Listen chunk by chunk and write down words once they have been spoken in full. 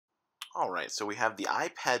All right, so we have the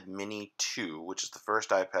iPad Mini 2, which is the first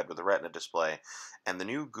iPad with a Retina display, and the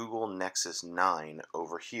new Google Nexus 9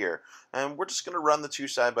 over here. And we're just going to run the two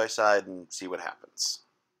side by side and see what happens.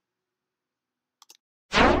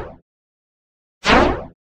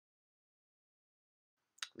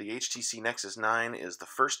 The HTC Nexus 9 is the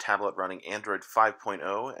first tablet running Android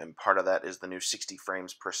 5.0, and part of that is the new 60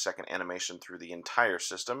 frames per second animation through the entire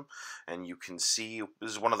system. And you can see this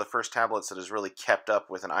is one of the first tablets that has really kept up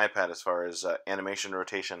with an iPad as far as animation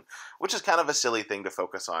rotation, which is kind of a silly thing to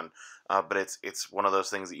focus on, but it's one of those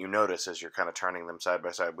things that you notice as you're kind of turning them side by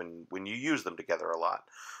side when you use them together a lot.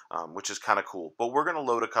 Which is kind of cool. But we're going to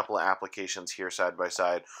load a couple of applications here side by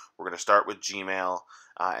side. We're going to start with Gmail,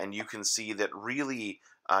 and you can see that really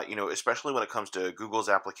especially when it comes to Google's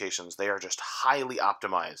applications, they are just highly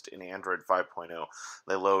optimized in Android 5.0.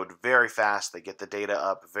 They load very fast, they get the data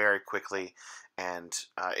up very quickly, and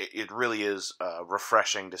it really is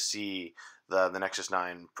refreshing to see the Nexus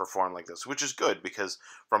 9 perform like this, which is good because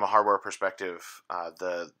from a hardware perspective,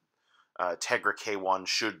 the Tegra K1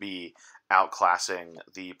 should be outclassing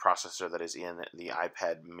the processor that is in the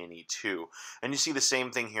iPad Mini 2. And you see the same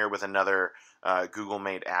thing here with another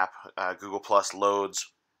Google-made app. Google Plus loads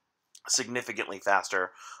significantly faster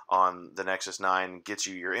on the Nexus 9, gets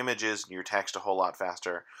you your images and your text a whole lot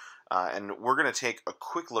faster. And we're going to take a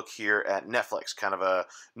quick look here at Netflix, kind of a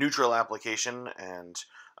neutral application, and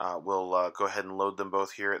we'll go ahead and load them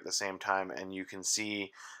both here at the same time, and you can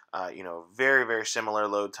see very, very similar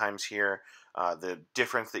load times here. The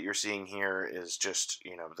difference that you're seeing here is just,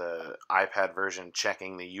 the iPad version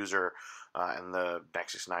checking the user and the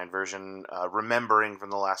Nexus 9 version remembering from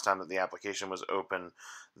the last time that the application was open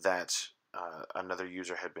that another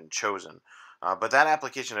user had been chosen. But that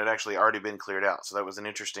application had actually already been cleared out, so that was an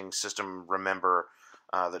interesting system remember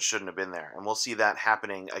that shouldn't have been there. And we'll see that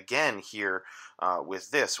happening again here with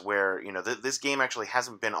this, where this game actually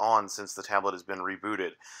hasn't been on since the tablet has been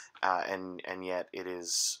rebooted, and yet it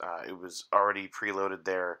was already preloaded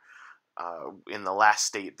there in the last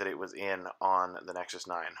state that it was in on the Nexus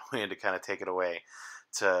 9. We had to kind of take it away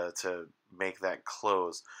to make that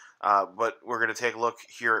close. But we're going to take a look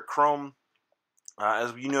here at Chrome.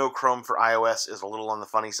 As you know, Chrome for iOS is a little on the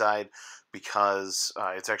funny side because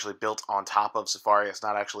it's actually built on top of Safari. It's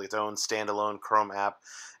not actually its own standalone Chrome app,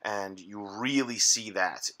 and you really see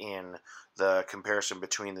that in the comparison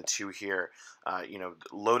between the two here.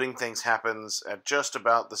 Loading things happens at just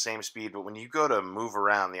about the same speed, but when you go to move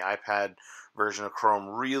around, the iPad version of Chrome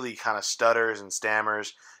really kind of stutters and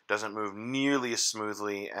stammers, doesn't move nearly as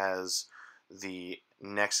smoothly as the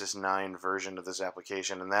Nexus 9 version of this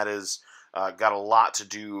application, and that is got a lot to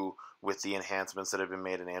do with the enhancements that have been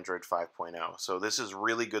made in Android 5.0. So this is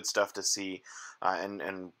really good stuff to see,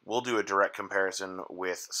 and we'll do a direct comparison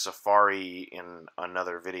with Safari in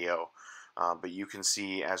another video. But you can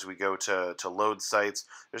see as we go to load sites,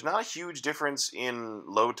 there's not a huge difference in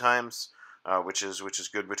load times, which is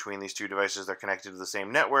good between these two devices. They're connected to the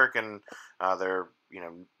same network, and they're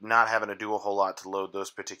not having to do a whole lot to load those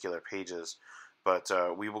particular pages. But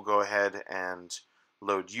we will go ahead and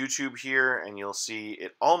load YouTube here, and you'll see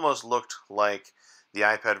it almost looked like the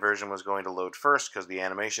iPad version was going to load first because the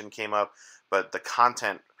animation came up, but the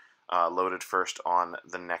content loaded first on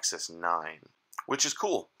the Nexus 9, which is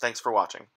cool. Thanks for watching.